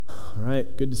All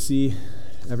right, good to see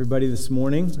everybody this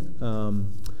morning.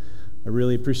 I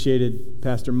really appreciated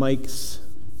Pastor Mike's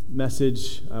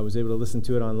message. I was able to listen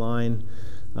to it online.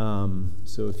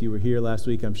 So if you were here last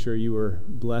week, I'm sure you were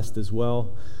blessed as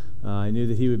well. I knew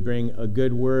that he would bring a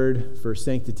good word for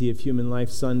Sanctity of Human Life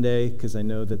Sunday, because I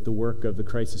know that the work of the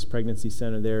Crisis Pregnancy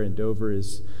Center there in Dover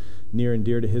is near and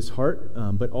dear to his heart.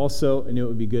 But also, I knew it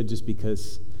would be good just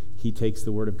because he takes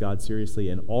the Word of God seriously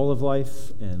in all of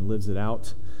life and lives it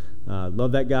out.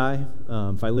 Love that guy.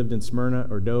 If I lived in Smyrna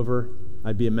or Dover,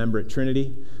 I'd be a member at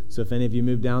Trinity. So if any of you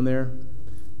move down there,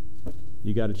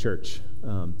 you got a church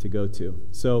to go to.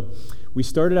 So we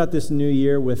started out this new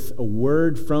year with a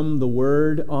word from the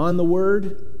Word on the Word.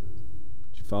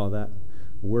 Did you follow that?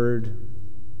 Word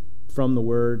from the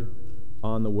Word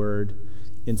on the Word.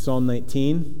 In Psalm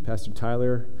 19, Pastor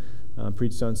Tyler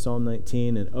preached on Psalm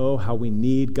 19, and oh, how we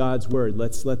need God's Word.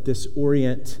 Let's let this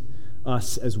orient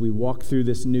us as we walk through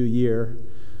this new year.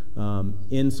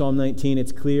 In Psalm 19,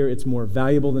 it's clear it's more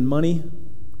valuable than money,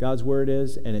 God's Word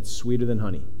is, and it's sweeter than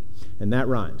honey. And that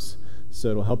rhymes, so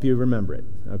it'll help you remember it,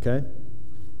 okay?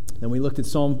 Then we looked at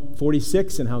Psalm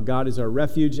 46 and how God is our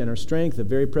refuge and our strength, a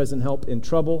very present help in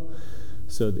trouble.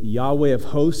 So the Yahweh of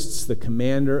hosts, the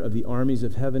commander of the armies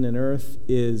of heaven and earth,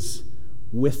 is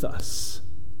with us.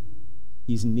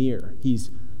 He's near.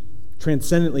 He's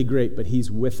transcendently great, but he's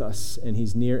with us and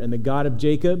he's near. And the God of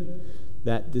Jacob,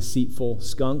 that deceitful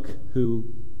skunk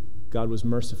who God was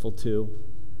merciful to,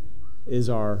 is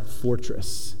our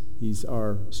fortress. He's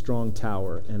our strong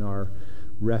tower and our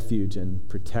refuge and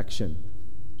protection.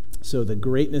 So the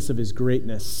greatness of his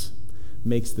greatness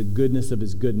makes the goodness of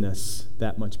his goodness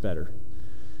that much better.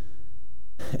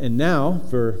 And now,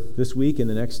 for this week and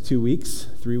the next 2 weeks,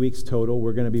 3 weeks total,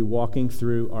 we're going to be walking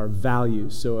through our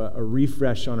values. So a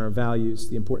refresh on our values,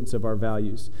 the importance of our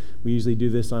values. We usually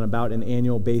do this on about an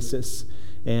annual basis.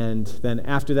 And then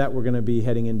after that, we're going to be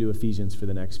heading into Ephesians for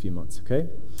the next few months, okay?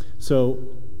 So,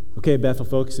 okay, Bethel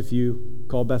folks, if you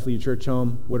call Bethel your church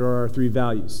home, what are our 3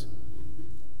 values?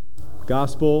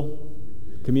 Gospel,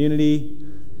 community,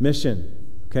 mission.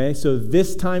 Okay, so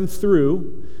this time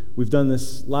through, we've done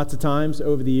this lots of times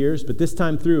over the years, but this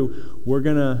time through, we're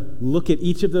going to look at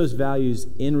each of those values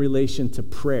in relation to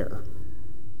prayer.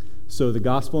 So the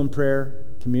gospel and prayer,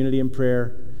 community and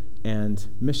prayer, and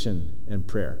mission and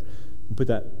prayer. I'll put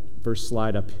that first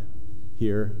slide up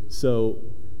here. So,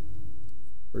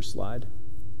 first slide,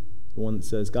 the one that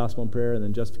says gospel and prayer and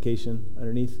then justification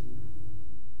underneath.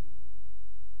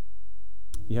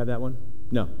 You have that one?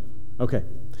 No. Okay.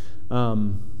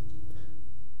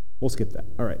 We'll skip that.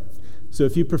 All right. So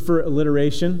if you prefer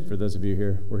alliteration, for those of you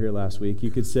who were here last week, you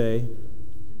could say,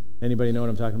 anybody know what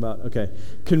I'm talking about? Okay.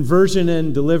 Conversion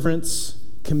and deliverance,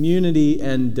 community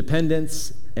and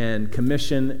dependence, and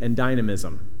commission and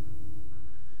dynamism.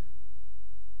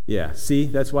 Yeah, see?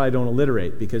 That's why I don't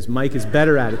alliterate, because Mike is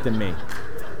better at it than me.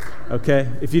 Okay?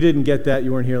 If you didn't get that,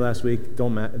 you weren't here last week, it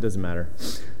doesn't matter.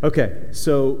 Okay,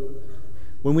 so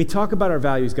when we talk about our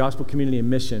values, gospel, community, and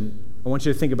mission, I want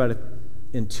you to think about it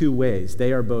in 2 ways.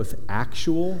 They are both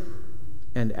actual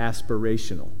and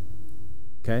aspirational.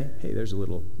 Okay? Hey, there's a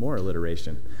little more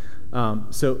alliteration.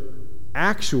 So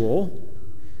actual,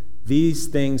 these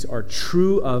things are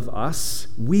true of us.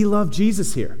 We love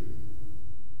Jesus here.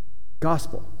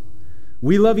 Gospel.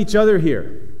 We love each other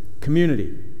here.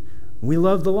 Community. We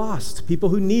love the lost, people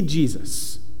who need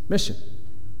Jesus. Mission.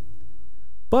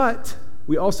 But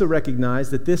we also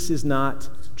recognize that this is not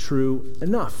true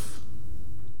enough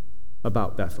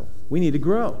about Bethel. We need to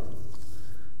grow.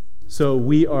 So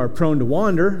we are prone to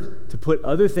wander, to put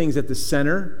other things at the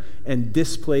center and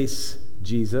displace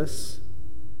Jesus.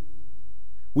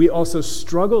 We also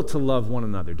struggle to love one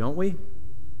another, don't we?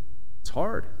 It's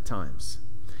hard at times.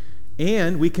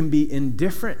 And we can be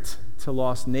indifferent to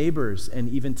lost neighbors and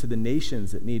even to the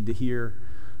nations that need to hear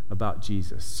about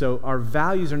Jesus. So our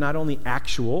values are not only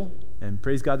actual, and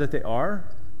praise God that they are,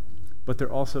 but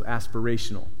they're also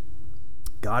aspirational.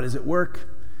 God is at work.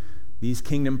 These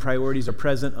kingdom priorities are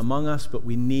present among us, but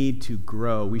we need to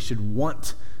grow. We should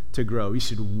want to grow. We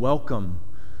should welcome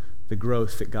the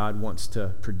growth that God wants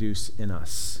to produce in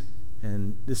us.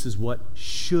 And this is what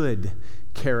should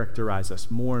characterize us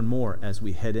more and more as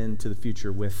we head into the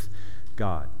future with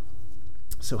God.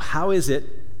 So how is it,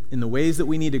 in the ways that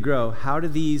we need to grow, how do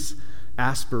these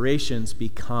aspirations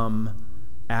become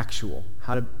actual?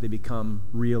 How do they become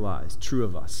realized, true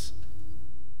of us?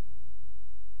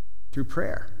 Through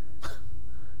prayer,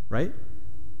 right?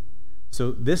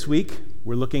 So this week,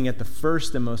 we're looking at the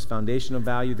first and most foundational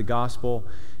value, the gospel.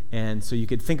 And so you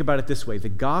could think about it this way. The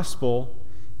gospel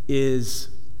is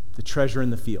the treasure in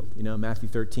the field. You know, Matthew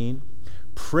 13.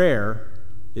 Prayer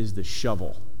is the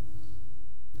shovel.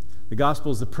 The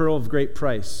gospel is the pearl of great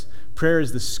price. Prayer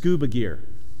is the scuba gear.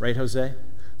 Right, Jose?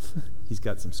 He's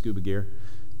got some scuba gear.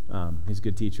 He's a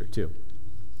good teacher, too.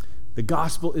 The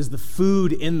gospel is the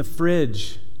food in the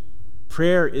fridge.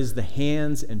 Prayer is the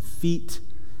hands and feet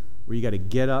where you got to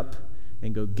get up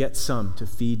and go get some to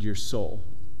feed your soul.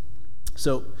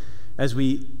 So as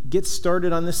we get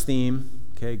started on this theme,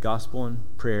 okay, gospel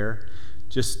and prayer,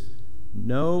 just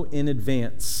know in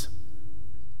advance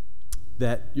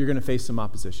that you're going to face some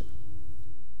opposition.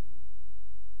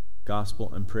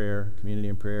 Gospel and prayer, community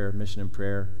and prayer, mission and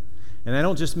prayer. And I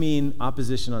don't just mean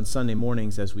opposition on Sunday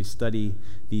mornings as we study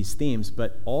these themes,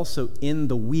 but also in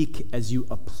the week as you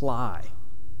apply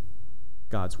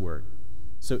God's word.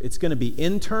 So it's going to be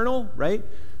internal, right?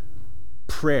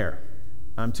 Prayer.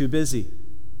 I'm too busy.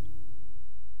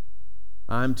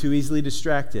 I'm too easily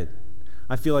distracted.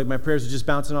 I feel like my prayers are just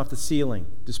bouncing off the ceiling.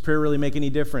 Does prayer really make any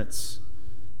difference?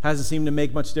 Hasn't seemed to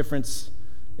make much difference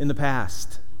in the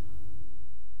past.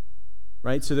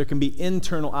 Right? So there can be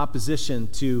internal opposition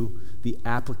to the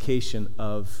application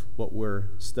of what we're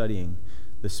studying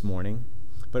this morning.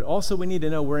 But also we need to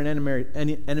know we're in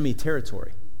enemy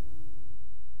territory.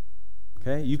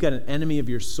 Okay? You've got an enemy of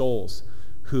your souls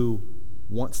who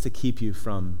wants to keep you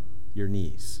from your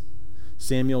knees.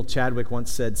 Samuel Chadwick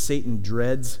once said, Satan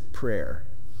dreads prayer.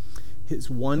 His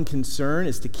one concern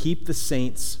is to keep the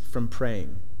saints from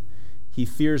praying. He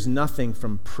fears nothing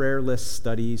from prayerless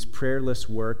studies, prayerless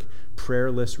work,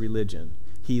 prayerless religion.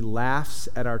 He laughs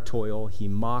at our toil, he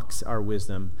mocks our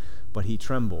wisdom, but he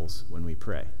trembles when we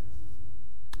pray.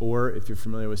 Or if you're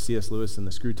familiar with C.S. Lewis and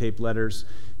the Screwtape Letters,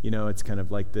 it's kind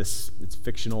of like this, it's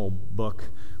fictional book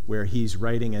where he's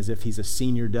writing as if he's a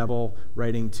senior devil,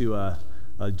 writing to a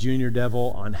junior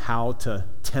devil on how to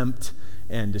tempt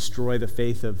and destroy the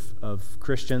faith of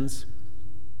Christians.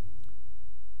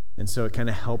 And so it kind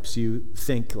of helps you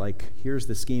think like, here's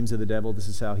the schemes of the devil, this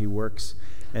is how he works.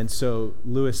 And so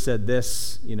Lewis said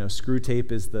this,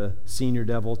 Screwtape is the senior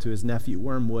devil to his nephew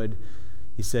Wormwood.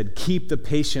 He said, keep the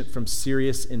patient from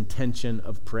serious intention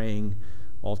of praying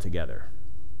altogether.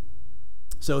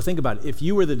 So think about it. If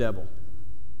you were the devil,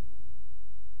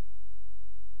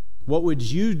 what would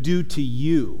you do to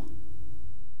you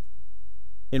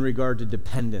in regard to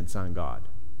dependence on God?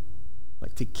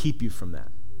 Like to keep you from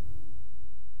that?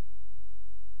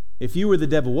 If you were the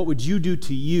devil, what would you do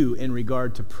to you in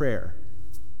regard to prayer?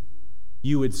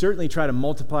 You would certainly try to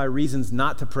multiply reasons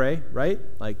not to pray, right?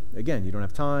 Like, again, you don't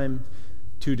have time,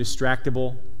 too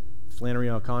distractible. Flannery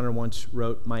O'Connor once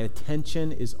wrote, my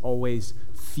attention is always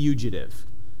fugitive.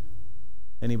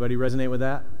 Anybody resonate with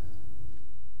that?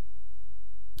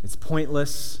 It's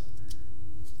pointless.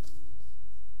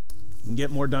 You can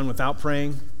get more done without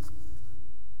praying.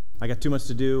 I got too much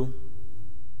to do.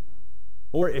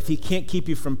 Or if he can't keep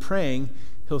you from praying,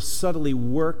 he'll subtly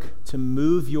work to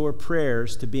move your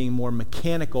prayers to being more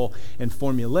mechanical and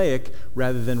formulaic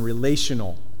rather than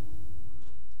relational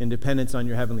in dependence on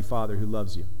your Heavenly Father who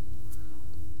loves you.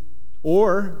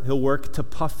 Or he'll work to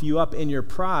puff you up in your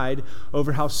pride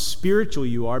over how spiritual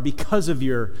you are because of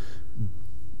your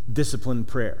disciplined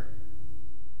prayer.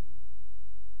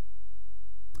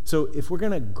 So if we're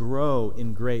going to grow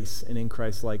in grace and in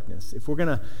Christ's likeness, if we're going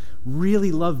to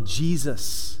really love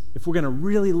Jesus, if we're going to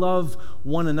really love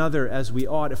one another as we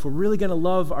ought, if we're really going to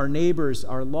love our neighbors,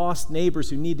 our lost neighbors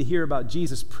who need to hear about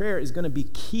Jesus, prayer is going to be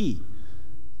key.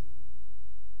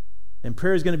 And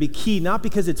prayer is going to be key, not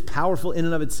because it's powerful in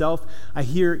and of itself. I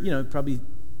hear, probably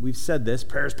we've said this,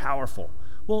 prayer is powerful.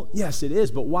 Well, yes, it is,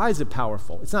 but why is it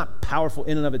powerful? It's not powerful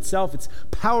in and of itself. It's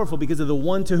powerful because of the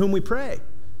one to whom we pray.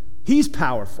 He's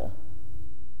powerful.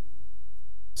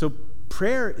 So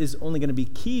prayer is only going to be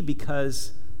key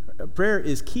because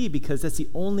that's the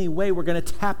only way we're going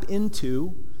to tap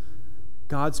into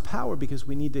God's power, because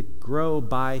we need to grow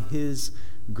by his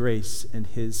grace and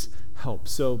his help.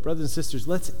 So, brothers and sisters,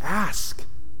 let's ask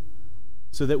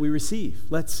so that we receive.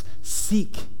 Let's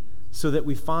seek so that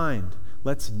we find.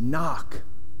 Let's knock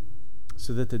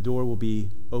so that the door will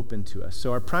be open to us.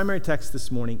 So our primary text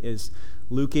this morning is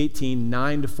Luke 18,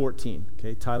 9 to 14.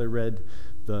 Okay, Tyler read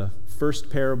the first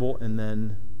parable and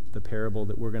then the parable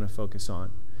that we're going to focus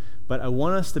on. But I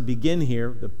want us to begin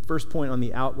here. The first point on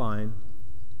the outline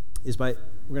is we're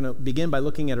going to begin by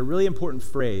looking at a really important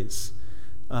phrase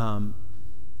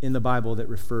in the Bible that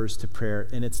refers to prayer,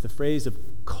 and it's the phrase of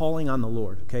calling on the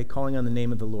Lord, okay? Calling on the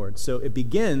name of the Lord. So it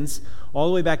begins all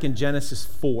the way back in Genesis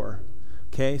 4,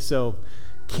 okay? So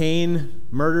Cain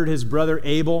murdered his brother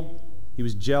Abel. He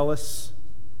was jealous.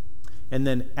 And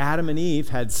then Adam and Eve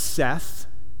had Seth.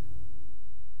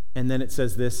 And then it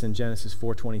says this in Genesis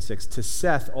 4:26, to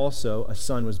Seth also a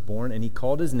son was born, and he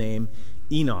called his name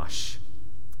Enosh.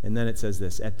 And then it says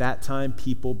this, at that time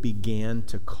people began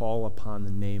to call upon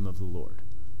the name of the Lord.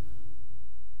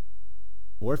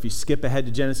 Or if you skip ahead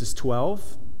to Genesis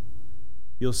 12,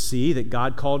 you'll see that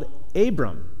God called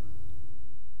Abram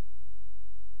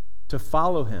to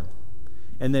follow him.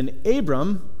 And then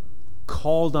Abram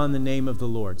called on the name of the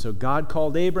Lord. So God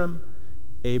called Abram,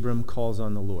 Abram calls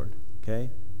on the Lord.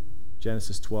 Okay?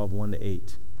 Genesis 12,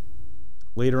 1-8.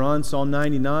 Later on, Psalm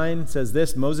 99 says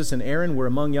this, Moses and Aaron were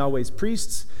among Yahweh's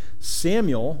priests.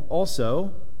 Samuel,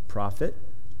 also prophet,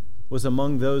 was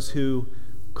among those who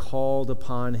called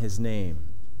upon his name.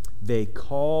 They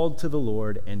called to the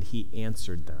Lord, and he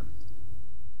answered them.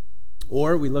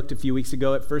 Or we looked a few weeks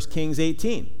ago at 1 Kings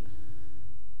 18.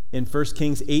 In 1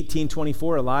 Kings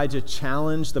 18:24, Elijah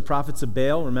challenged the prophets of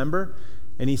Baal, remember?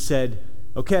 And he said,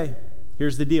 okay,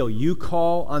 here's the deal. You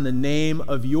call on the name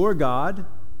of your God,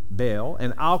 Baal,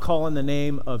 and I'll call on the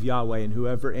name of Yahweh, and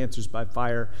whoever answers by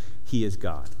fire, he is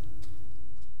God.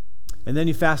 And then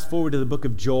you fast forward to the book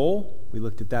of Joel. We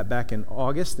looked at that back in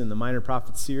August in the Minor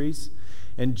Prophets series.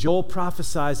 And Joel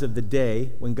prophesies of the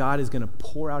day when God is going to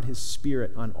pour out his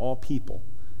Spirit on all people.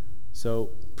 So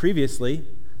previously,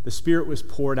 the Spirit was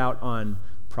poured out on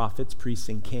prophets, priests,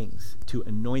 and kings to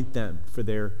anoint them for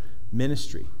their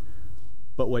ministry.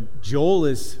 But what Joel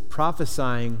is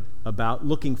prophesying about,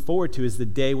 looking forward to, is the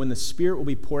day when the Spirit will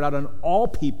be poured out on all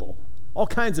people, all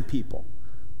kinds of people,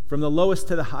 from the lowest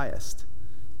to the highest.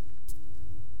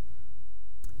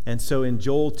 And so in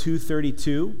Joel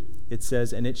 2:32, it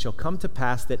says, and it shall come to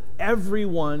pass that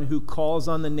everyone who calls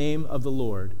on the name of the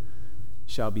Lord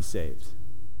shall be saved.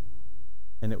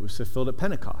 And it was fulfilled at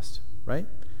Pentecost, right?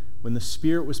 When the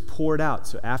Spirit was poured out.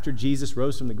 So after Jesus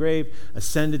rose from the grave,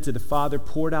 ascended to the Father,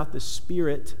 poured out the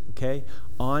Spirit, okay,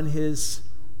 on his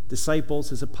disciples,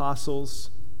 his apostles.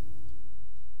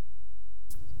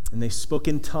 And they spoke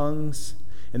in tongues.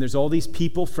 And there's all these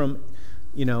people from,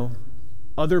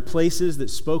 other places that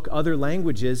spoke other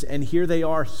languages. And here they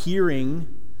are hearing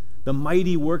the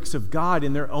mighty works of God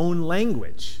in their own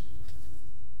language.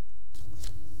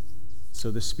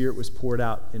 So the Spirit was poured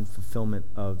out in fulfillment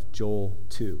of Joel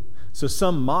 2. So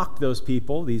some mocked those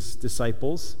people, these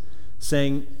disciples,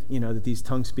 saying, that these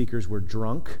tongue speakers were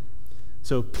drunk.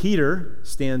 So Peter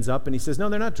stands up and he says, no,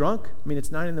 they're not drunk.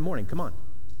 It's 9 a.m. Come on.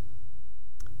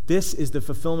 This is the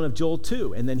fulfillment of Joel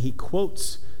 2. And then he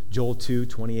quotes Joel 2,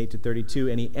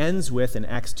 28-32, and he ends with, in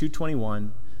Acts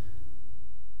 2:21,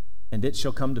 and it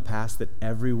shall come to pass that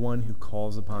everyone who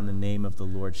calls upon the name of the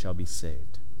Lord shall be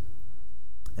saved.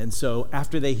 And so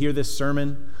after they hear this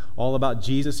sermon all about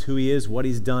Jesus, who he is, what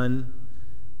he's done,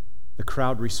 the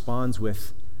crowd responds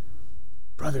with,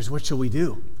 brothers, what shall we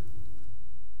do?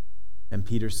 And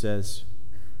Peter says,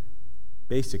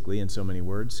 basically, in so many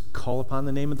words, call upon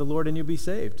the name of the Lord and you'll be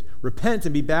saved. Repent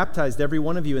and be baptized, every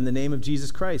one of you, in the name of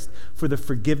Jesus Christ for the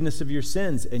forgiveness of your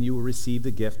sins, and you will receive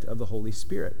the gift of the Holy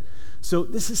Spirit. So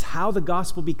this is how the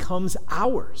gospel becomes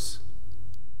ours.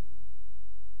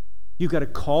 You've got to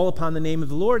call upon the name of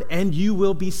the Lord and you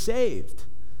will be saved.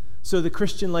 So the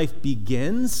Christian life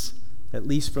begins, at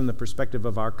least from the perspective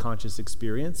of our conscious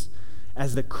experience,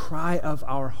 as the cry of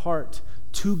our heart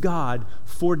to God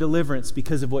for deliverance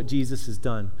because of what Jesus has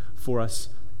done for us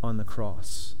on the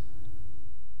cross.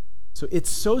 So it's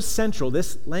so central,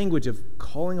 this language of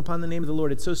calling upon the name of the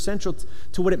Lord, it's so central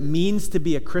to what it means to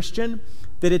be a Christian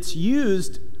that it's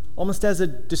used almost as a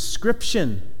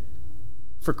description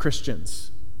for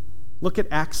Christians. Look at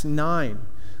Acts 9,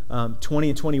 20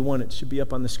 and 21. It should be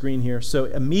up on the screen here. So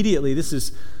immediately, this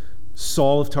is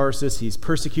Saul of Tarsus. He's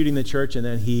persecuting the church, and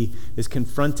then he is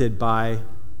confronted by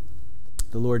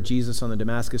the Lord Jesus on the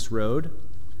Damascus Road,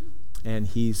 and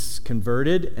he's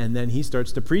converted, and then he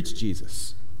starts to preach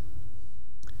Jesus.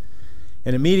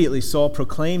 And immediately Saul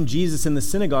proclaimed Jesus in the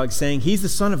synagogue, saying, he's the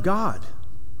Son of God.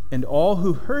 And all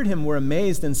who heard him were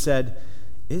amazed and said,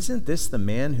 isn't this the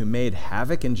man who made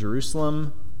havoc in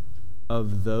Jerusalem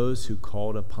of those who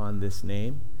called upon this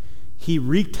name? He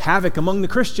wreaked havoc among the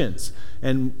Christians.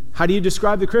 And how do you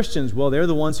describe the Christians? Well, they're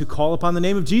the ones who call upon the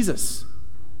name of Jesus.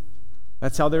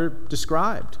 That's how they're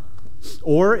described.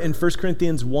 Or in 1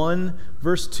 Corinthians 1,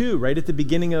 verse 2, right at the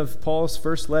beginning of Paul's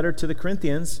first letter to the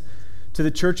Corinthians, to the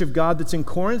church of God that's in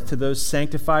Corinth, to those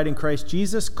sanctified in Christ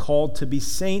Jesus, called to be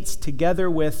saints,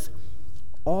 together with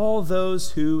all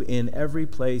those who in every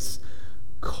place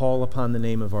call upon the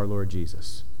name of our Lord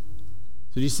Jesus.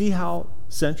 So do you see how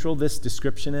central this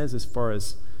description is as far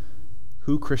as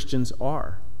who Christians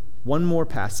are? One more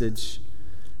passage,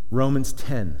 Romans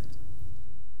 10.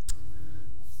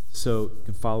 So you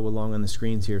can follow along on the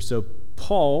screens here. So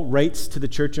Paul writes to the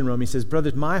church in Rome, he says,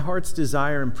 brothers, my heart's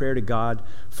desire and prayer to God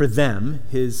for them,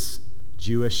 his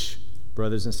Jewish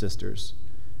brothers and sisters,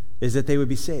 is that they would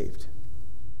be saved,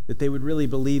 that they would really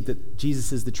believe that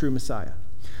Jesus is the true Messiah.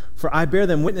 For I bear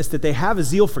them witness that they have a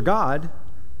zeal for God,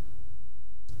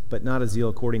 but not a zeal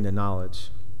according to knowledge,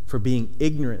 for being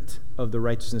ignorant of the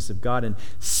righteousness of God and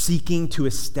seeking to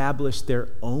establish their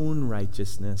own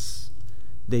righteousness,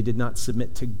 they did not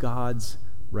submit to God's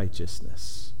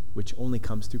righteousness, which only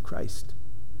comes through Christ.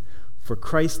 For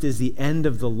Christ is the end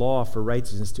of the law for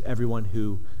righteousness to everyone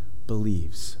who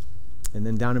believes. And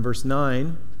then down in verse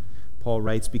 9, Paul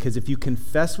writes, because if you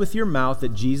confess with your mouth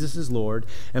that Jesus is Lord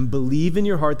and believe in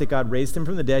your heart that God raised him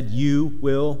from the dead, you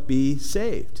will be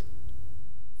saved.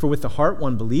 For with the heart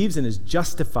one believes and is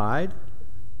justified,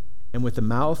 and with the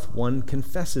mouth one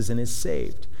confesses and is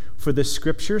saved. For the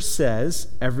scripture says,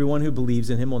 everyone who believes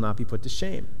in him will not be put to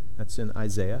shame. That's in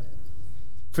Isaiah.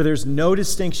 For there's no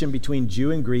distinction between Jew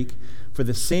and Greek, for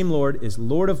the same Lord is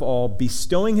Lord of all,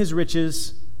 bestowing his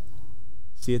riches,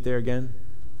 see it there again,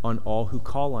 on all who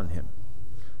call on him.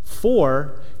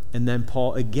 For, and then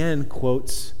Paul again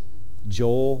quotes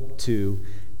Joel 2,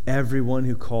 everyone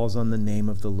who calls on the name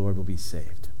of the Lord will be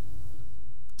saved.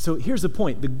 So here's the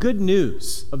point. The good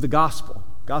news of the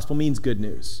gospel means good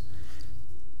news,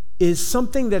 is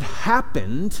something that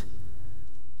happened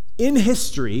in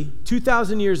history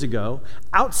 2,000 years ago,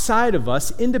 outside of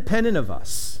us, independent of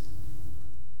us.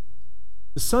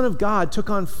 The Son of God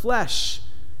took on flesh,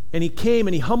 and he came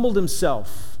and he humbled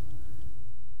himself,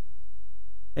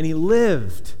 and he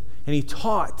lived, and he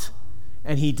taught,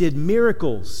 and he did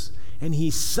miracles, and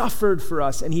he suffered for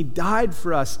us, and he died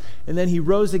for us, and then he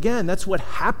rose again. That's what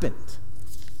happened.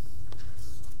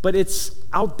 But it's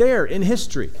out there in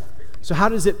history. So how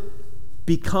does it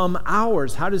become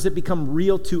ours? How does it become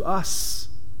real to us?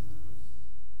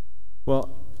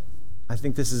 Well, I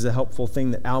think this is a helpful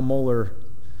thing that Al Mohler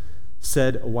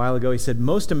said a while ago. He said,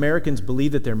 most Americans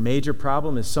believe that their major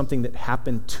problem is something that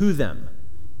happened to them,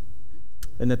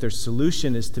 and that their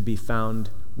solution is to be found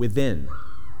within.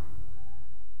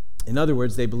 In other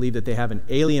words, they believe that they have an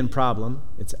alien problem,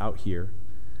 it's out here,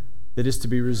 that is to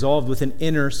be resolved with an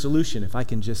inner solution. If I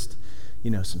can just,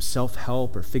 some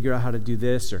self-help or figure out how to do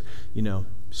this or,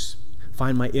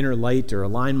 find my inner light or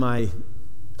align my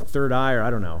third eye or I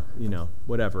don't know,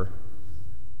 whatever.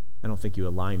 I don't think you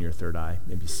align your third eye.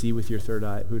 Maybe see with your third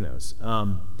eye. Who knows?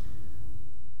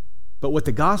 But what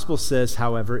the gospel says,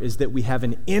 however, is that we have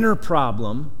an inner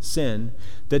problem, sin,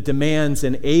 that demands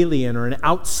an alien or an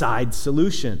outside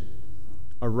solution,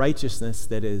 a righteousness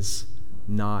that is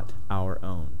not our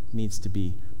own, needs to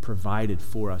be provided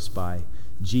for us by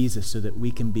Jesus so that we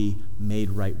can be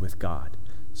made right with God.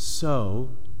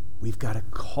 So we've got to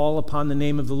call upon the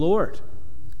name of the Lord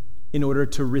in order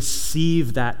to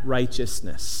receive that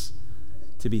righteousness,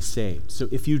 to be saved. So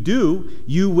if you do,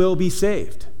 you will be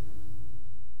saved.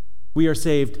 We are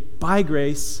saved by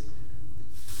grace,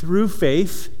 through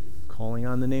faith, calling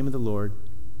on the name of the Lord,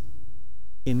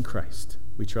 in Christ.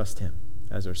 We trust him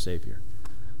as our Savior.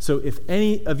 So if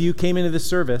any of you came into this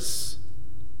service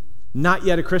not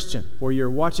yet a Christian, or you're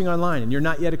watching online and you're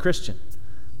not yet a Christian,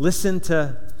 listen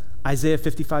to Isaiah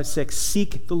 55:6.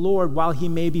 Seek the Lord while he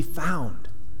may be found.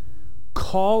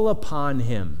 Call upon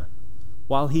him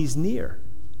while he's near.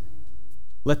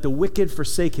 Let the wicked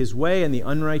forsake his way and the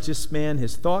unrighteous man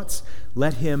his thoughts.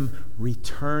 Let him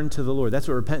return to the Lord. That's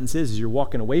what repentance is you're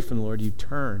walking away from the Lord. You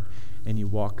turn and you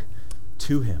walk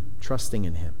to him, trusting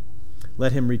in him.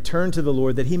 Let him return to the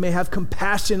Lord that he may have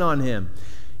compassion on him,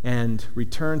 and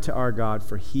return to our God,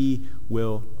 for he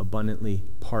will abundantly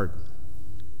pardon.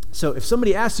 So if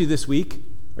somebody asks you this week,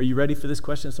 are you ready for this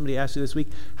question? If somebody asks you this week,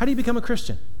 how do you become a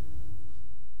Christian?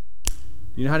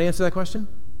 You know how to answer that question?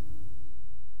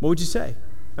 What would you say?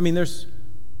 I mean,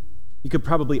 you could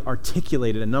probably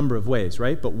articulate it a number of ways,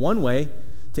 right? But one way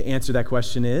to answer that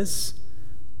question is,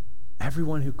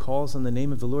 everyone who calls on the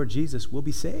name of the Lord Jesus will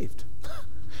be saved.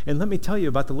 And let me tell you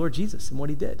about the Lord Jesus and what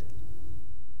he did.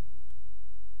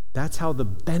 That's how the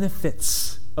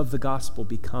benefits of the gospel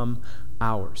become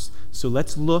ours. So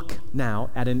let's look now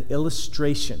at an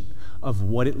illustration of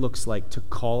what it looks like to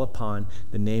call upon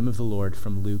the name of the Lord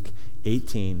from Luke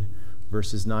 18,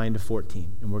 verses 9 to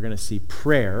 14. And we're going to see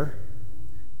prayer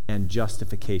and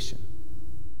justification.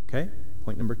 Okay?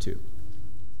 Point number 2.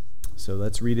 So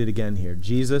let's read it again here.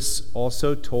 Jesus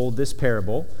also told this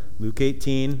parable, Luke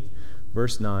 18,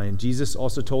 verse 9. Jesus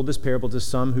also told this parable to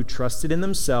some who trusted in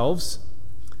themselves.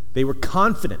 They were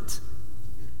confident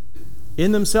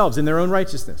in themselves, in their own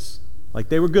righteousness, like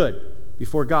they were good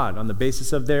before God on the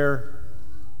basis of their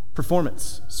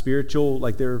performance, spiritual,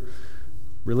 like their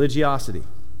religiosity.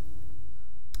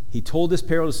 He told this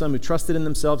parable to some who trusted in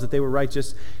themselves that they were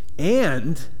righteous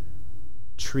and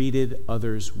treated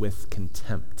others with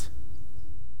contempt.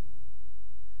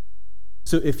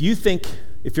 So if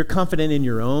you're confident in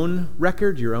your own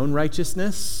record, your own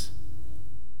righteousness,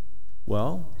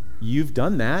 well, you've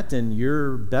done that and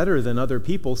you're better than other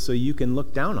people, so you can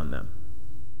look down on them.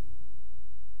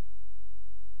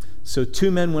 So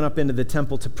 2 men went up into the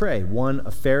temple to pray, one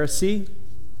a Pharisee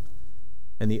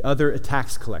and the other a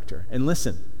tax collector. And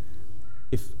listen,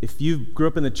 if you grew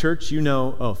up in the church, you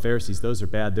know, oh, Pharisees, those are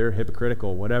bad, they're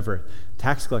hypocritical, whatever.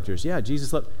 Tax collectors, yeah,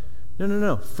 Jesus loved.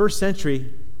 No. First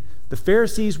century, the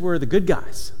Pharisees were the good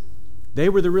guys. They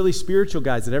were the really spiritual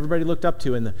guys that everybody looked up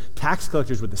to, and the tax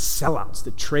collectors were the sellouts,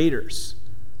 the traitors.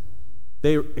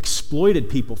 They exploited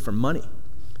people for money.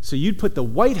 So you'd put the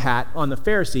white hat on the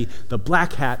Pharisee, the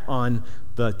black hat on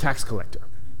the tax collector.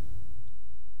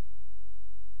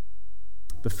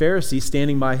 The Pharisee,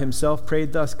 standing by himself,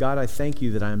 prayed thus, God, I thank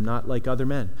you that I am not like other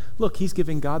men. Look, he's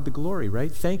giving God the glory,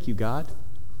 right? Thank you, God.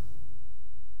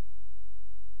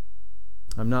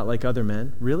 I'm not like other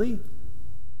men. Really?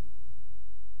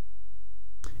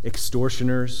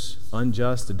 Extortioners,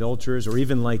 unjust, adulterers, or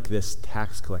even like this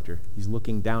tax collector. He's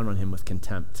looking down on him with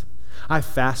contempt. I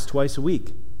fast twice a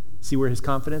week. See where his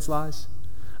confidence lies?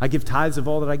 I give tithes of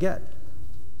all that I get.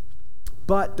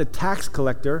 But the tax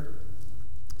collector,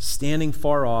 standing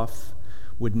far off,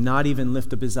 would not even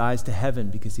lift up his eyes to heaven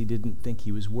because he didn't think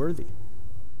he was worthy.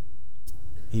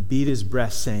 He beat his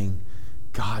breast saying,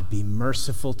 God, be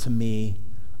merciful to me,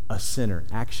 a sinner.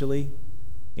 Actually,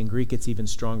 in Greek, it's even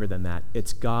stronger than that.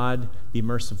 It's God, be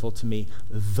merciful to me,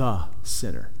 the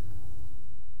sinner.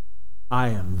 I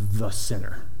am the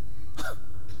sinner.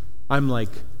 I'm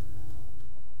like,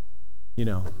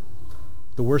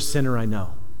 the worst sinner I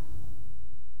know.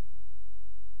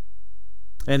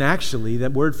 And actually,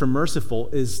 that word for merciful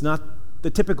is not the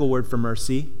typical word for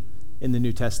mercy in the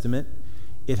New Testament.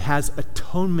 It has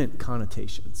atonement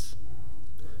connotations.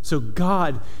 So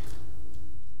God,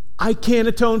 I can't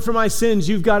atone for my sins.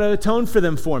 You've got to atone for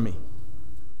them for me.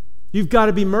 You've got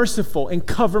to be merciful and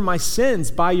cover my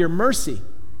sins by your mercy.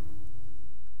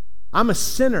 I'm a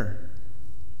sinner.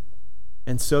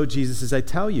 And so Jesus says, I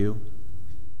tell you,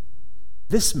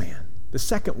 this man, the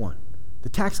second one, the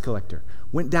tax collector,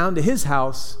 went down to his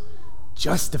house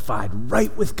justified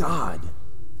right with God,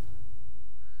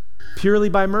 purely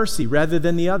by mercy rather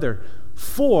than the other.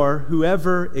 For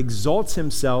whoever exalts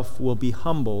himself will be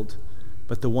humbled,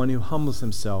 but the one who humbles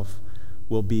himself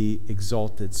will be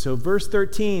exalted. So verse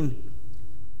 13,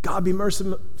 God be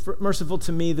merciful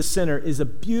to me, the sinner, is a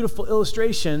beautiful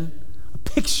illustration, a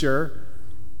picture,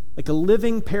 like a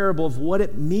living parable of what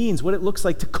it means, what it looks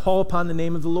like to call upon the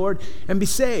name of the Lord and be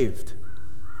saved.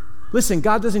 Listen,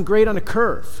 God doesn't grade on a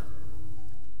curve.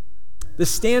 The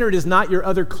standard is not your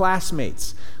other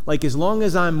classmates. Like, as long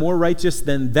as I'm more righteous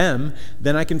than them,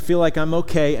 then I can feel like I'm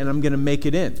okay and I'm going to make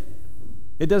it in.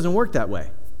 It doesn't work that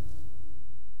way.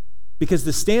 Because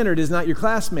the standard is not your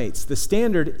classmates. The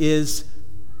standard is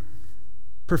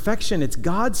perfection. It's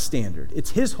God's standard.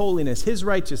 It's His holiness, His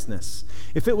righteousness.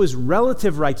 If it was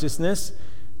relative righteousness,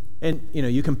 and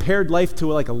you compared life to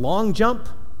like a long jump,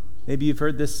 maybe you've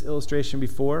heard this illustration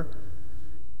before,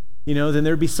 then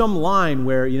there'd be some line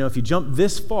where, if you jump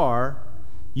this far,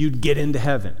 you'd get into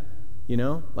heaven.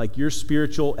 Like your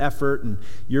spiritual effort and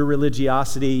your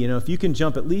religiosity, if you can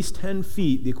jump at least 10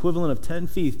 feet, the equivalent of 10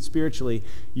 feet spiritually,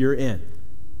 you're in.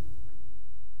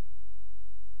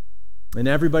 And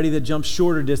everybody that jumps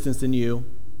shorter distance than you,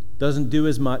 doesn't do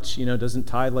as much, doesn't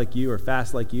tithe like you or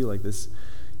fast like you, like this,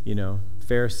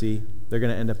 Pharisee, they're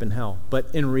going to end up in hell.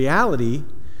 But in reality,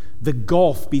 the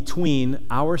gulf between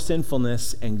our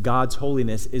sinfulness and God's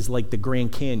holiness is like the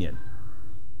Grand Canyon.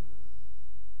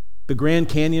 The Grand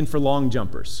Canyon for long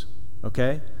jumpers,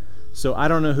 okay? So I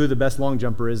don't know who the best long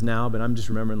jumper is now, but I'm just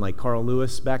remembering like Carl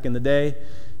Lewis back in the day,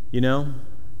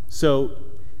 So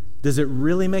does it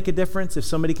really make a difference if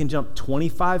somebody can jump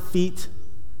 25 feet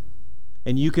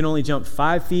and you can only jump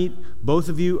 5 feet? Both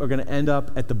of you are going to end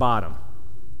up at the bottom.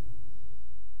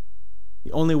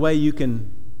 The only way you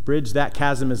can bridge that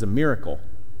chasm is a miracle,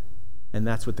 and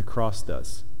that's what the cross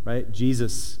does, right?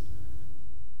 Jesus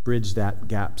bridged that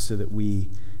gap so that we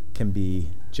can be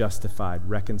justified,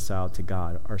 reconciled to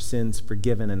God, our sins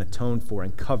forgiven and atoned for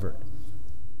and covered.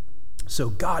 So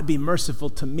God, be merciful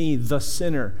to me, the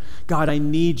sinner. God, I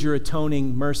need your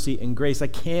atoning mercy and grace. I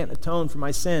can't atone for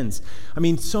my sins.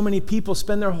 So many people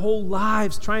spend their whole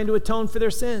lives trying to atone for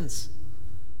their sins.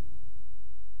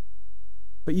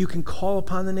 But you can call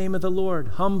upon the name of the Lord,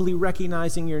 humbly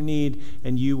recognizing your need,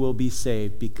 and you will be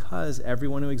saved, because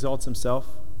everyone who exalts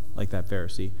himself, like that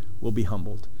Pharisee, will be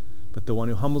humbled. but the one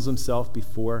who humbles himself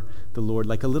before the Lord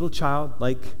like a little child,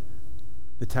 like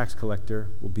the tax collector,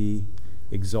 will be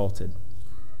exalted.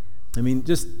 I mean,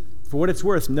 just for what it's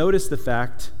worth, notice the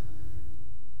fact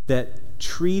that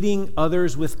treating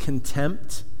others with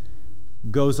contempt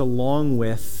goes along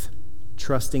with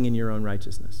trusting in your own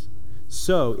righteousness.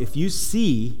 So if you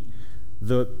see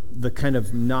the kind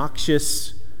of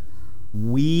noxious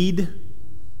weed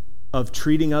of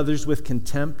treating others with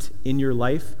contempt in your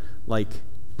life, like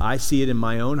I see it in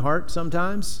my own heart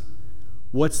sometimes,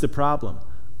 what's the problem?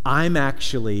 I'm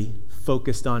actually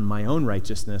focused on my own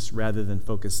righteousness rather than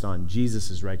focused on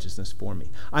Jesus' righteousness for me.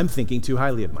 I'm thinking too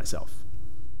highly of myself,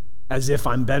 as if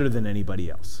I'm better than anybody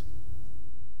else.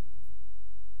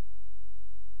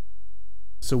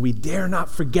 So we dare not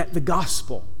forget the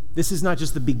gospel. This is not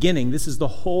just the beginning, this is the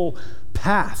whole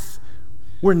path.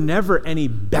 We're never any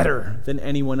better than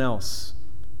anyone else.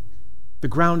 The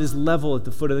ground is level at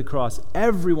the foot of the cross.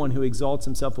 Everyone who exalts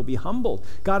himself will be humbled.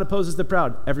 God opposes the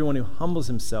proud. Everyone who humbles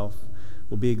himself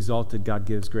will be exalted. God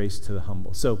gives grace to the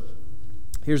humble. So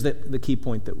here's the key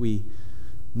point that we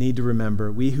need to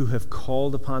remember. We who have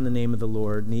called upon the name of the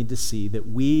Lord need to see that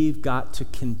we've got to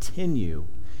continue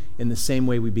in the same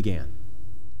way we began.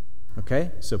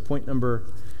 Okay? So point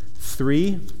number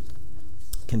 3,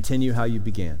 continue how you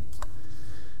began.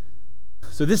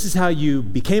 So this is how you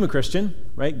became a Christian,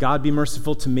 right? God be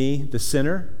merciful to me, the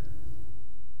sinner,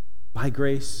 by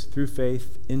grace, through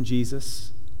faith in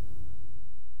Jesus.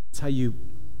 It's how you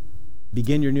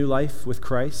begin your new life with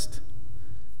Christ.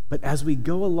 But as we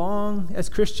go along as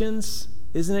Christians,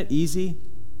 isn't it easy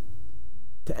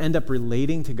to end up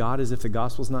relating to God as if the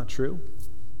gospel's not true?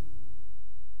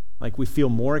 Like we feel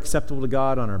more acceptable to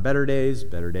God on our better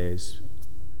days,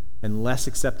 and less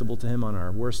acceptable to him on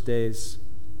our worst days.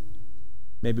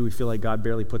 Maybe we feel like God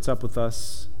barely puts up with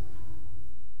us.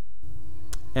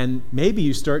 And maybe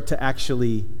you start to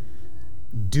actually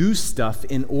do stuff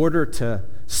in order to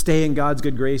stay in God's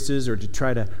good graces or to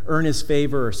try to earn his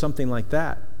favor or something like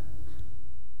that.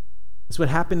 That's what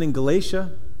happened in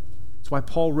Galatia. That's why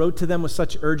Paul wrote to them with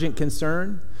such urgent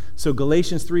concern. So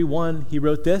Galatians 3:1, he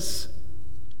wrote this: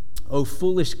 "O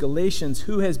foolish Galatians,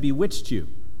 who has bewitched you?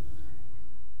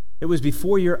 It was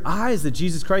before your eyes that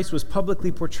Jesus Christ was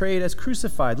publicly portrayed as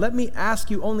crucified. Let me ask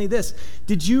you only this: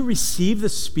 did you receive the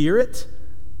Spirit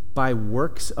by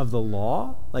works of the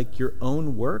law, like your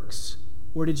own works?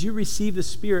 Or did you receive the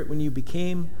Spirit when you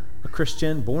became a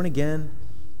Christian, born again?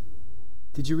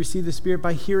 Did you receive the Spirit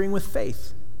by hearing with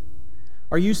faith?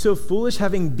 Are you so foolish,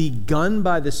 having begun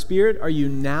by the Spirit, are you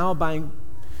now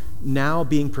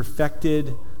being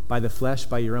perfected by the flesh,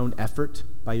 by your own effort,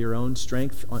 by your own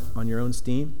strength, on your own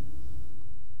steam?"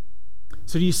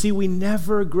 So do you see, we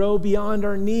never grow beyond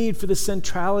our need for the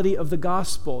centrality of the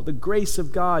gospel, the grace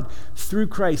of God through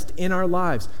Christ in our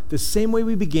lives. The same way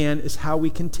we began is how we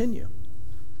continue.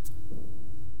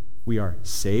 We are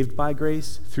saved by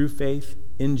grace through faith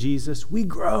in Jesus. We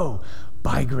grow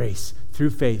by grace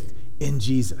through faith in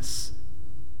Jesus.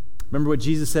 Remember what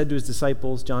Jesus said to his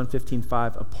disciples, John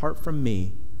 15:5, "Apart from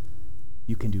me,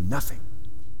 you can do nothing."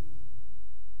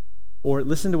 Or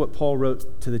listen to what Paul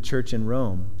wrote to the church in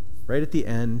Rome, right at the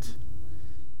end,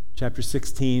 chapter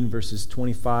 16, verses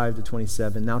 25 to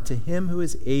 27. "Now to him who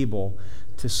is able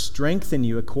to strengthen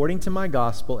you according to my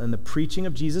gospel and the preaching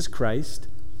of Jesus Christ,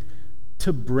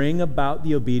 to bring about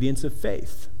the obedience of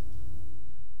faith."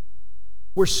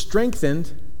 We're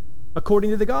strengthened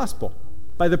according to the gospel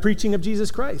by the preaching of Jesus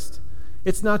Christ.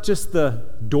 It's not just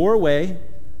the doorway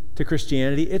to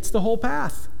Christianity, it's the whole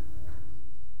path.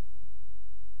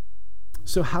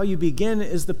 So how you begin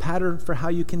is the pattern for how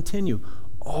you continue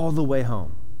all the way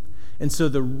home. And so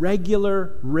the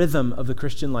regular rhythm of the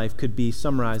Christian life could be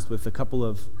summarized with a couple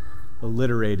of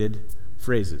alliterated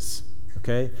phrases,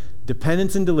 okay?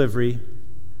 Dependence and delivery,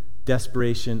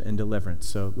 desperation and deliverance.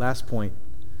 So last point,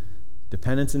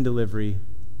 dependence and delivery,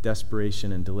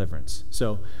 desperation and deliverance.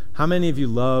 So how many of you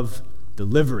love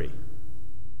delivery?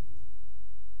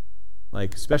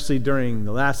 Like, especially during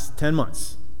the last 10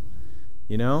 months,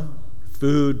 you know?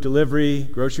 Food delivery,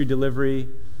 grocery delivery,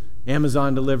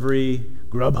 Amazon delivery,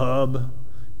 Grubhub,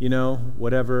 you know,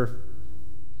 whatever.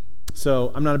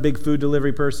 So I'm not a big food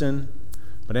delivery person,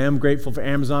 but I am grateful for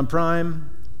Amazon Prime.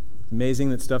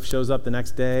 Amazing that stuff shows up the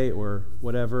next day or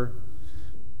whatever.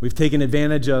 We've taken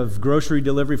advantage of grocery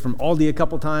delivery from Aldi a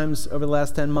couple times over the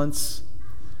last 10 months.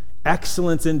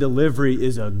 Excellence in delivery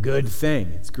is a good thing.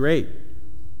 It's great.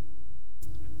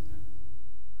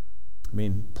 I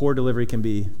mean, poor delivery can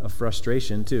be a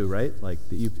frustration too, right? Like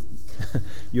the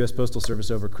U.S. Postal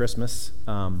Service over Christmas.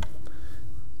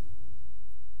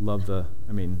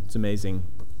 It's amazing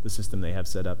the system they have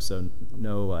set up, so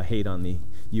no hate on the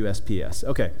USPS.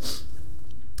 Okay.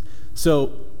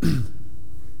 So,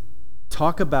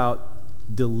 talk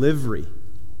about delivery.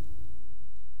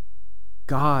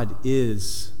 God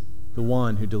is the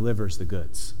one who delivers the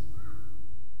goods.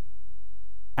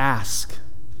 Ask,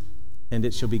 and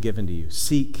it shall be given to you.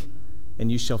 Seek,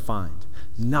 and you shall find.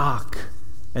 Knock,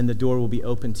 and the door will be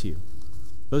open to you.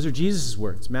 Those are Jesus'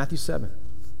 words, Matthew 7.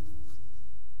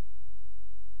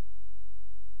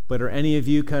 But are any of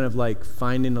you kind of like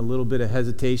finding a little bit of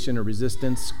hesitation or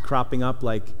resistance cropping up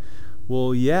like,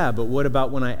 well, yeah, but what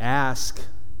about when I ask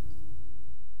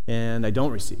and I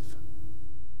don't receive?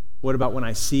 What about when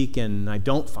I seek and I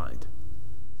don't find?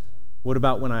 What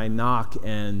about when I knock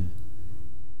and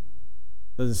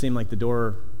it doesn't seem like the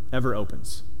door ever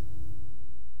opens?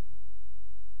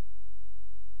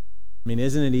 I mean,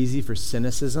 isn't it easy for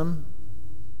cynicism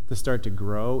to start to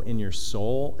grow in your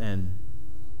soul, and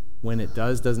when it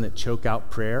does, doesn't it choke out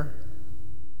prayer?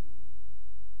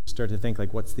 Start to think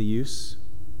like, what's the use?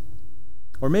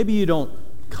 Or maybe you don't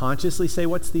consciously say,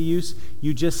 what's the use?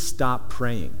 You just stop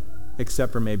praying,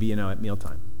 except for maybe, at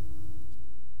mealtime.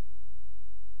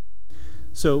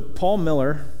 So Paul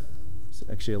Miller,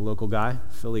 actually a local guy,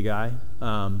 Philly guy,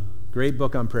 great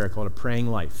book on prayer called A Praying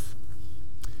Life.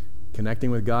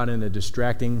 Connecting with God in a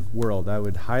distracting world. I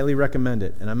would highly recommend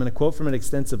it. And I'm going to quote from it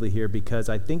extensively here because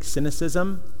I think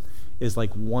cynicism is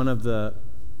like one of the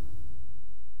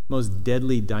most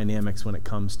deadly dynamics when it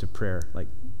comes to prayer, like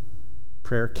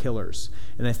prayer killers.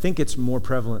 And I think it's more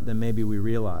prevalent than maybe we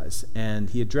realize. And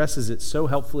he addresses it so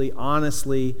helpfully,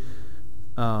 honestly.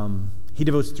 He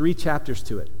devotes 3 chapters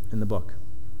to it in the book.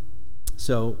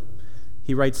 So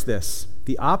he writes this: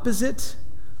 the opposite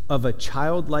of a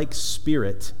childlike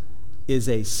spirit is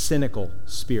a cynical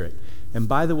spirit. And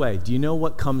by the way, do you know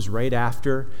what comes right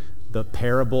after the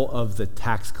parable of the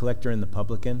tax collector and the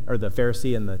publican, or the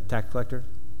Pharisee and the tax collector?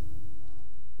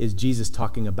 Is Jesus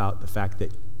talking about the fact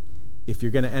that if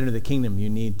you're going to enter the kingdom, you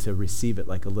need to receive it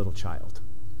like a little child.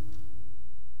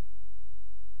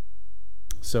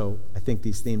 So I think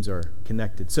these themes are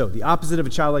connected. So the opposite of a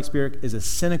childlike spirit is a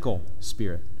cynical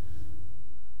spirit.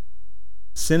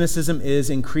 Cynicism is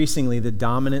increasingly the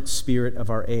dominant spirit of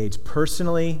our age.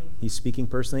 Personally, he's speaking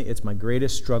personally, it's my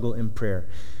greatest struggle in prayer.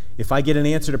 If I get an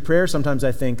answer to prayer, sometimes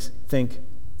I think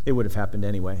it would have happened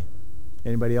anyway.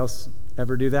 Anybody else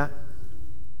ever do that?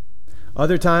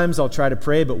 Other times I'll try to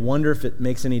pray but wonder if it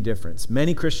makes any difference.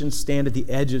 Many Christians stand at the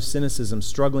edge of cynicism,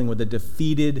 struggling with a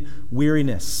defeated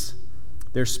weariness.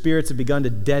 Their spirits have begun to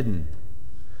deaden.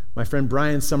 My friend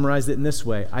Brian summarized it in this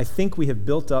way: I think we have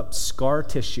built up scar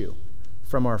tissue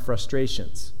from our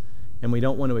frustrations, and we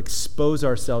don't want to expose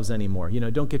ourselves anymore.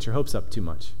 Don't get your hopes up too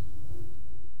much.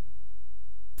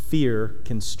 Fear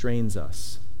constrains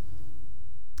us.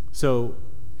 So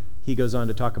he goes on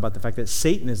to talk about the fact that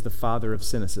Satan is the father of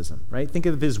cynicism, right? Think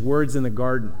of his words in the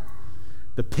garden,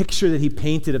 the picture that he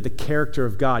painted of the character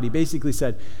of God. He basically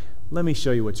said, let me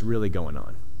show you what's really going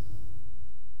on.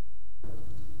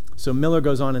 So Miller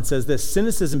goes on and says this: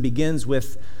 cynicism begins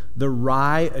with the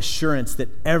wry assurance that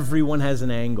everyone has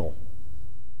an angle.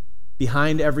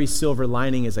 Behind every silver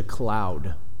lining is a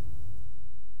cloud.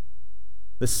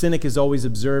 The cynic is always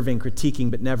observing,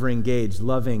 critiquing, but never engaged,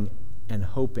 loving and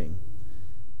hoping.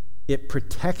 It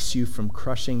protects you from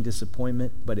crushing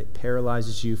disappointment, but it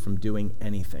paralyzes you from doing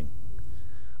anything.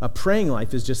 A praying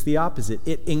life is just the opposite.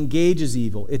 It engages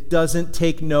evil. It doesn't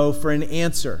take no for an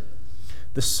answer.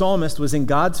 The psalmist was in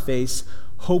God's face,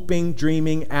 hoping,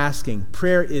 dreaming, asking.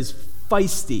 Prayer is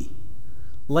feisty,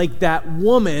 like that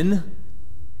woman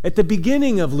at the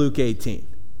beginning of Luke 18.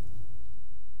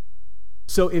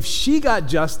 So if she got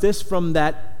justice from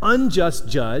that unjust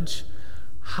judge,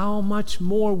 how much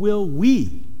more will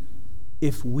we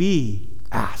if we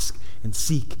ask and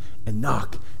seek and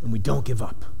knock and we don't give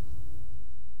up?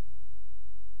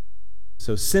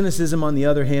 So cynicism, on the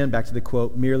other hand, back to the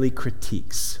quote, merely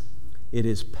critiques. It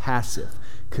is passive,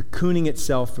 cocooning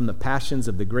itself from the passions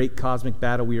of the great cosmic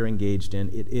battle we are engaged in.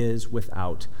 It is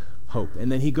without hope.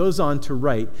 And then he goes on to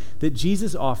write that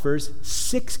Jesus offers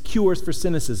 6 cures for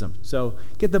cynicism. So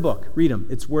get the book, read them.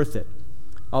 It's worth it.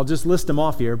 I'll just list them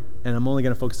off here, and I'm only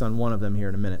going to focus on one of them here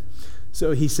in a minute.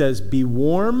 So he says, be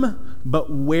warm but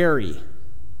wary.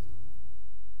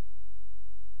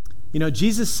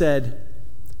 Jesus said,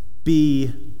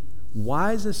 be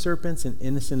wise as serpents and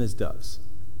innocent as doves.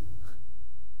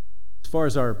 As far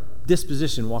as our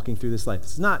disposition walking through this life,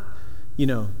 it's not,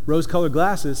 rose-colored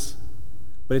glasses,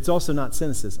 but it's also not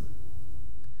cynicism.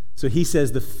 So he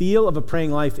says the feel of a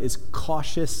praying life is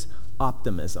cautious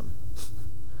optimism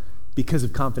because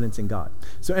of confidence in God.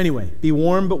 So anyway, be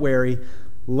warm but wary,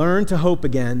 learn to hope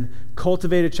again,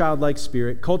 cultivate a childlike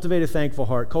spirit, cultivate a thankful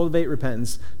heart, cultivate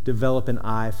repentance, develop an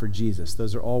eye for Jesus.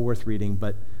 Those are all worth reading,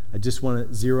 but I just want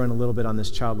to zero in a little bit on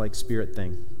this childlike spirit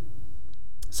thing.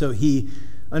 So he,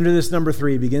 under this number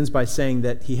 3, begins by saying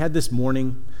that he had this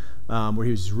morning where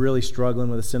he was really struggling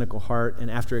with a cynical heart,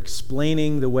 and after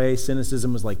explaining the way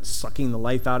cynicism was like sucking the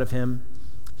life out of him,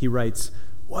 he writes,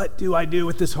 "What do I do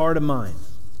with this heart of mine?"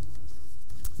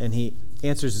 And he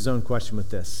answers his own question with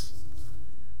this: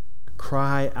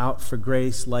 cry out for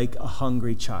grace like a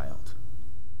hungry child.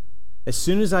 As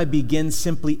soon as I begin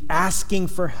simply asking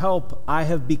for help, I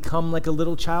have become like a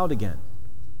little child again.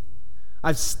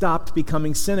 I've stopped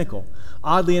becoming cynical.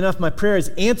 Oddly enough, my prayer is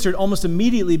answered almost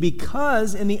immediately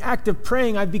because in the act of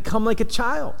praying, I've become like a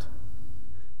child.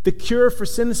 The cure for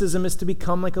cynicism is to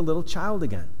become like a little child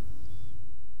again.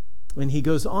 And he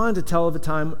goes on to tell of a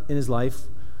time in his life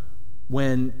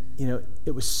when,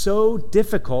 it was so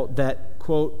difficult that,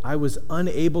 quote, I was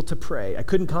unable to pray. I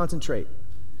couldn't concentrate.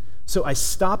 So I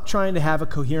stopped trying to have a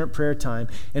coherent prayer time,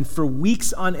 and for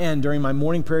weeks on end during my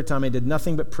morning prayer time, I did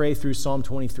nothing but pray through Psalm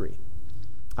 23.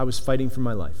 I was fighting for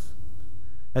my life.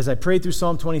 As I prayed through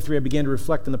Psalm 23, I began to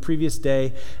reflect on the previous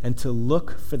day and to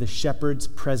look for the shepherd's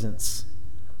presence,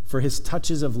 for his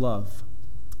touches of love.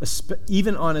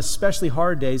 Even on especially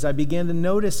hard days, I began to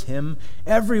notice him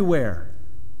everywhere.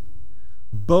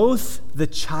 Both the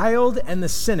child and the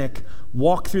cynic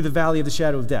walk through the valley of the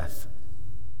shadow of death.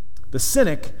 The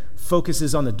cynic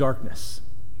focuses on the darkness.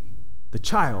 The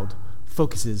child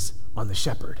focuses on the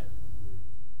shepherd.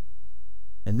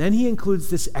 And then he includes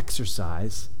this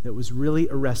exercise that was really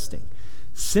arresting.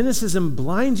 Cynicism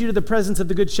blinds you to the presence of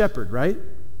the good shepherd, right?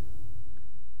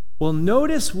 Well,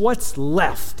 notice what's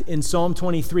left in Psalm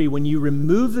 23 when you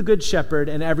remove the good shepherd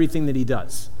and everything that he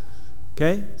does.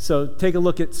 Okay? So take a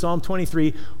look at Psalm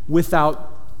 23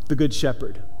 without the good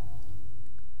shepherd.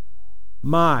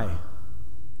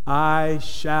 I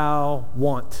shall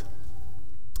want.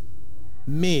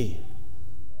 Me,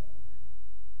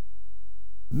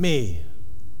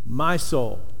 my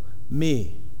soul,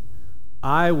 me.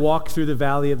 I walk through the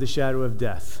valley of the shadow of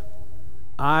death.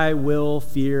 I will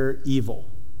fear evil.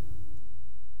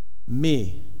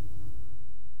 Me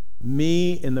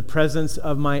in the presence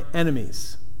of my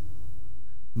enemies.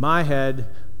 My head,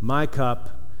 my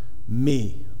cup,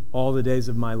 me, all the days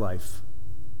of my life.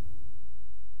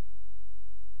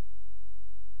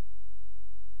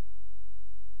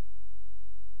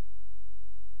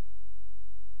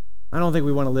 I don't think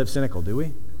we want to live cynical, do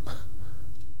we?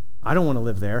 I don't want to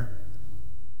live there,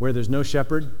 where there's no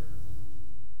shepherd.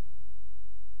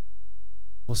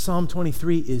 Well, Psalm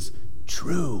 23 is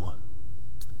true.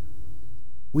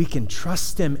 We can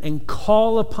trust him and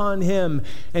call upon him,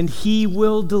 and he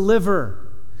will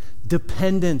deliver.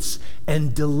 Dependence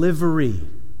and delivery.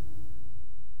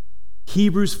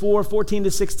 Hebrews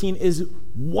 4:14-16 is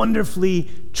wonderfully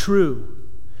true.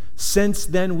 Since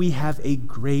then we have a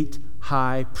great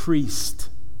high priest.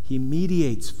 He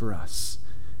mediates for us.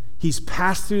 He's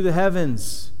passed through the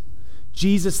heavens.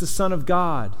 Jesus, the Son of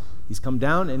God. He's come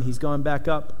down and he's gone back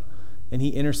up, and he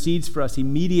intercedes for us. He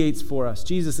mediates for us.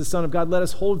 Jesus, the Son of God, let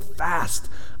us hold fast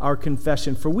our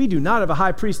confession, for we do not have a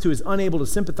high priest who is unable to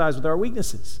sympathize with our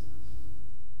weaknesses,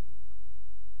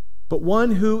 but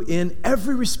one who in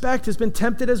every respect has been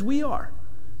tempted as we are,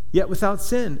 yet without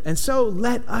sin. And so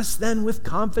let us then with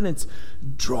confidence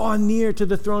draw near to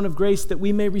the throne of grace, that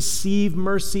we may receive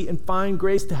mercy and find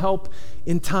grace to help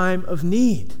in time of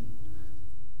need.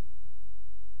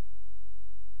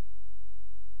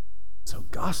 So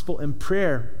gospel and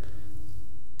prayer,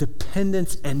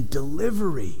 dependence and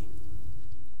delivery.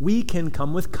 We can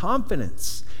come with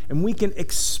confidence, and we can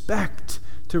expect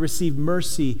to receive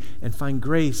mercy and find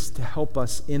grace to help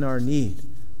us in our need.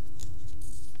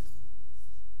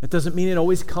 That doesn't mean it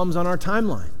always comes on our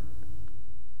timeline.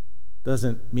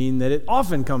 Doesn't mean that it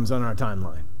often comes on our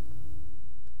timeline.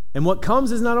 And what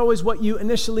comes is not always what you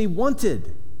initially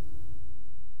wanted.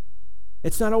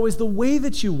 It's not always the way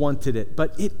that you wanted it,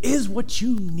 but it is what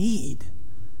you need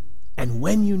and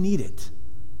when you need it.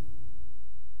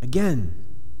 Again,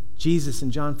 Jesus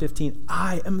in John 15,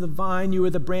 I am the vine, you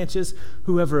are the branches.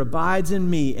 Whoever abides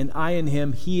in me and I in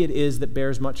him, he it is that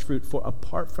bears much fruit. For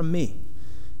apart from me,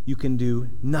 you can do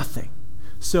nothing.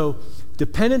 So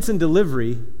dependence and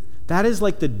delivery, that is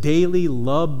like the daily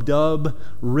lub-dub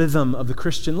rhythm of the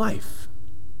Christian life.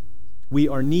 We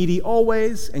are needy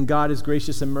always, and God is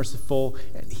gracious and merciful,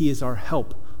 and he is our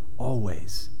help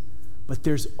always. But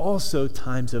there's also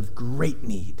times of great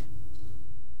need.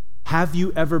 Have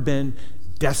you ever been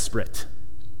desperate?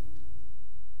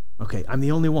 Okay, I'm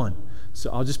the only one,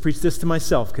 so I'll just preach this to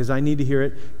myself because I need to hear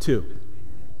it too.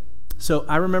 So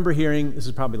I remember hearing, this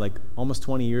is probably like almost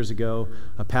 20 years ago,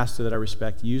 a pastor that I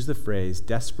respect use the phrase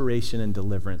desperation and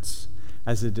deliverance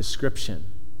as a description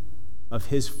of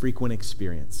his frequent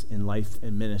experience in life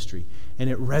and ministry.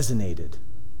 And it resonated.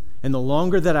 And the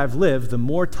longer that I've lived, the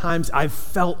more times I've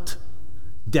felt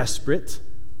desperate,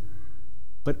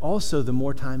 but also the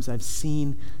more times I've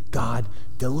seen God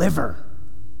deliver.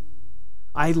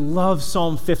 I love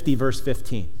Psalm 50, verse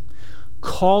 15.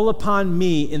 Call upon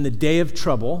me in the day of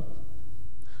trouble.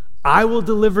 I will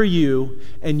deliver you,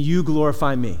 and you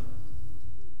glorify me.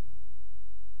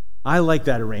 I like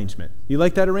that arrangement. You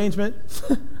like that arrangement?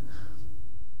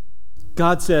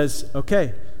 God says,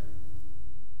 okay,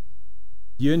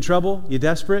 you in trouble? You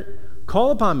desperate? Call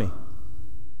upon me.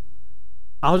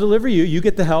 I'll deliver you. You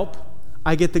get the help.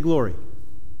 I get the glory.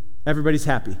 Everybody's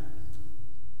happy.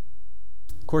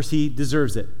 Of course, he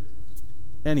deserves it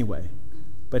anyway,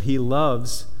 but he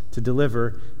loves to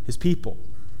deliver his people.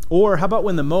 Or how about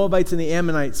when the Moabites and the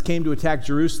Ammonites came to attack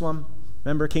Jerusalem?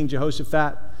 Remember King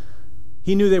Jehoshaphat?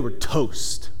 He knew they were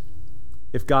toast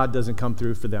if God doesn't come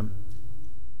through for them.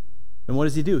 And what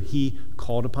does he do? He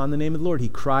called upon the name of the Lord. He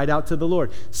cried out to the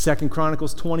Lord. 2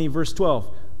 Chronicles 20, verse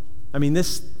 12. I mean,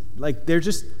 they're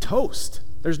just toast.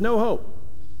 There's no hope.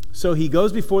 So he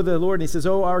goes before the Lord and he says,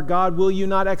 "Oh, our God, will you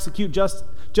not execute just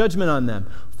judgment on them?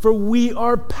 For we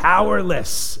are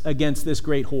powerless against this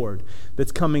great horde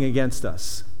that's coming against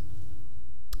us."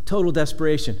 Total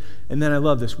desperation. And then I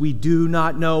love this. We do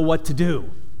not know what to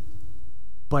do,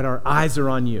 but our eyes are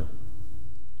on you.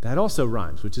 That also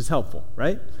rhymes, which is helpful,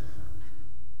 right?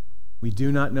 We do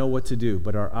not know what to do,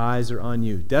 but our eyes are on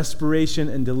you. Desperation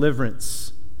and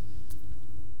deliverance.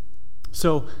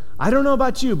 So I don't know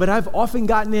about you, but I've often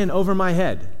gotten in over my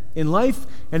head in life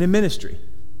and in ministry.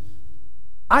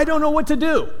 I don't know what to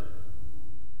do.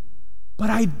 But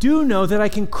I do know that I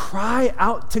can cry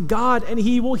out to God and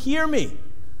he will hear me.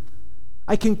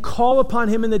 I can call upon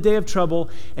him in the day of trouble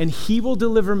and he will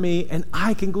deliver me and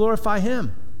I can glorify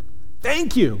him.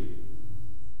 Thank you.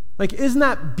 Like, isn't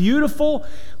that beautiful?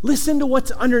 Listen to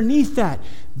what's underneath that.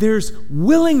 There's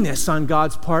willingness on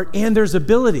God's part and there's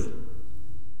ability.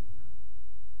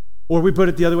 Or we put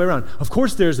it the other way around. Of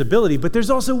course there's ability, but there's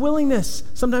also willingness.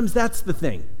 Sometimes that's the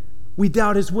thing. We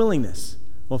doubt his willingness.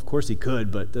 Well, of course he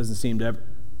could, but doesn't seem to ever.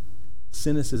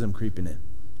 Cynicism creeping in.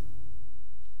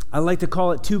 I like to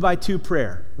call it 2x2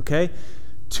 prayer, okay?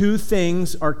 2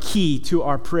 things are key to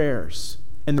our prayers,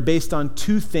 and they're based on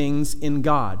 2 things in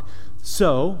God.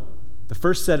 So, the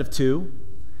first set of 2,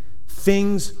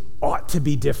 things ought to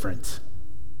be different.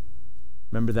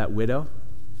 Remember that widow?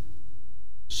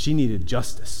 She needed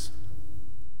justice.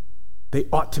 They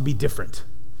ought to be different.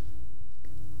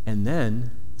 And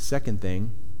then, second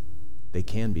thing, they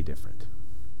can be different.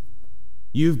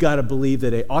 You've got to believe that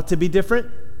they ought to be different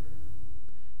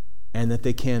and that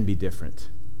they can be different.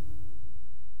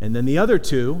 And then the other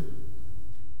 2,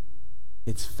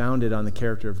 it's founded on the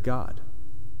character of God.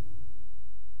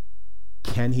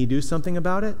 Can he do something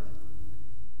about it?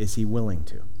 Is he willing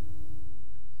to?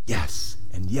 Yes,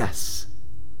 and yes.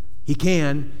 He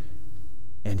can,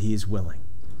 and he is willing.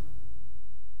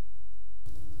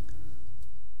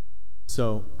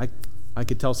 So I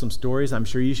could tell some stories. I'm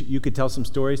sure you could tell some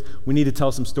stories. We need to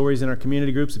tell some stories in our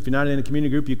community groups. If you're not in a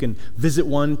community group, you can visit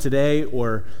one today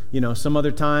or, some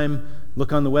other time.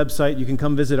 Look on the website. You can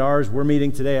come visit ours. We're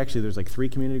meeting today. Actually, there's like 3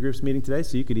 community groups meeting today,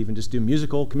 so you could even just do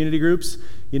musical community groups.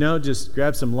 Just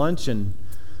grab some lunch and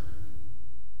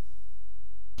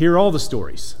hear all the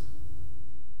stories.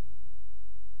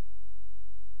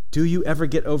 Do you ever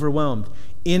get overwhelmed?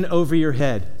 In over your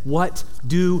head? What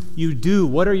do you do?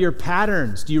 What are your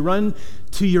patterns? Do you run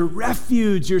to your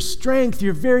refuge, your strength,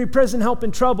 your very present help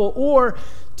in trouble? Or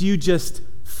do you just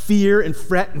fear and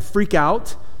fret and freak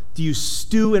out? Do you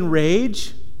stew and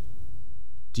rage?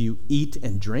 Do you eat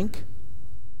and drink?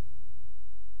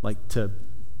 Like to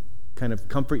kind of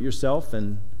comfort yourself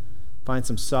and find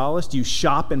some solace? Do you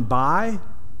shop and buy?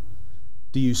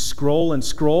 Do you scroll and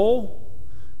scroll?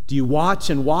 Do you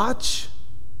watch and watch?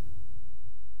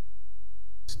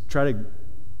 Try to,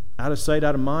 out of sight,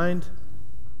 out of mind?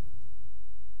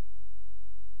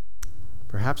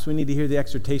 Perhaps we need to hear the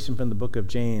exhortation from the book of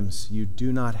James. You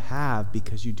do not have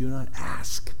because you do not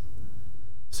ask.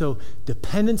 So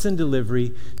dependence and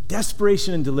delivery,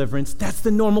 desperation and deliverance, that's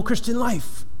the normal Christian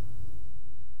life.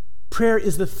 Prayer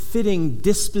is the fitting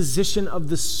disposition of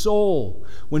the soul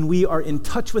when we are in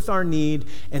touch with our need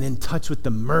and in touch with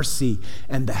the mercy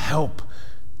and the help,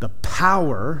 the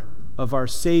power of our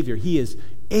Savior. He is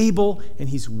able and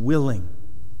he's willing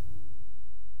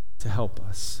to help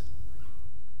us.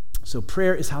 So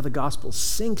prayer is how the gospel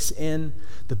sinks in.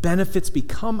 The benefits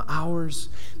become ours.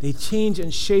 They change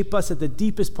and shape us at the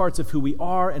deepest parts of who we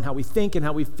are and how we think and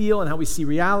how we feel and how we see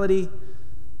reality.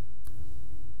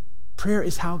 Prayer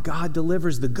is how God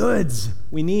delivers the goods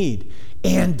we need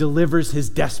and delivers his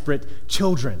desperate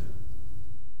children.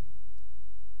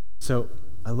 So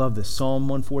I love this. Psalm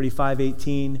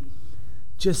 145:18.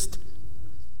 Just,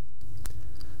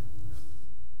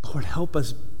 Lord, help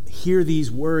us hear these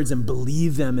words and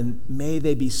believe them, and may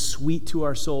they be sweet to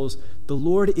our souls. The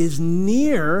Lord is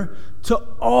near to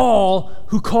all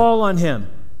who call on him.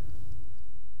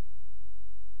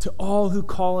 To all who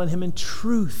call on him in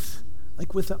truth,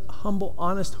 like with a humble,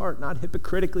 honest heart, not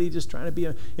hypocritically, just trying to be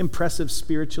impressive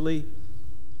spiritually.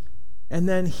 And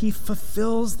then he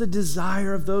fulfills the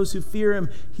desire of those who fear him.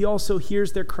 He also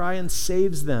hears their cry and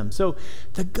saves them. So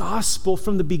the gospel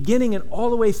from the beginning and all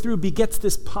the way through begets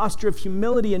this posture of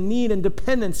humility and need and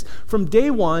dependence. From day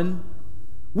one,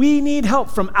 we need help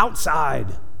from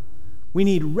outside. We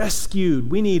need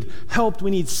rescued. We need helped.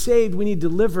 We need saved. We need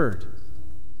delivered.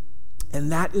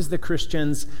 And that is the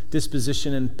Christian's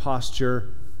disposition and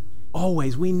posture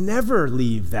always. We never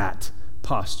leave that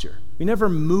posture. We never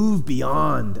move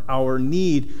beyond our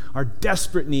need, our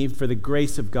desperate need for the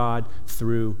grace of God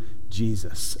through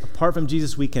Jesus. Apart from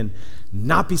Jesus, we can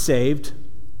not be saved.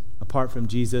 Apart from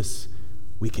Jesus,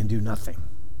 we can do nothing.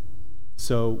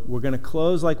 So we're going to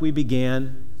close like we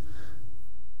began.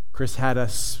 Chris had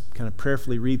us kind of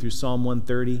prayerfully read through Psalm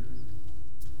 130.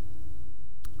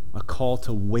 A call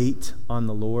to wait on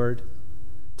the Lord,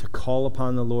 to call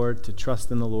upon the Lord, to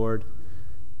trust in the Lord.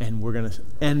 And we're going to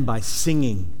end by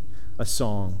singing a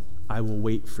song, I Will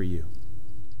Wait for You.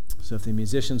 So if the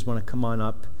musicians want to come on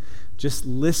up, just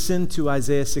listen to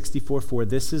Isaiah 64:4.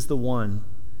 This is the one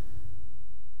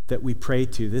that we pray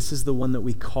to. This is the one that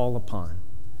we call upon.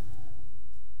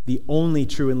 The only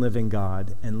true and living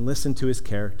God, and listen to his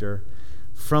character.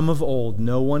 From of old,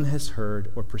 no one has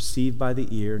heard or perceived by the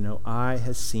ear, no eye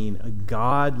has seen a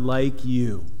God like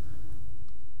you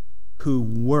who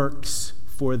works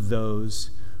for those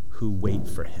who wait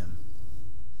for him.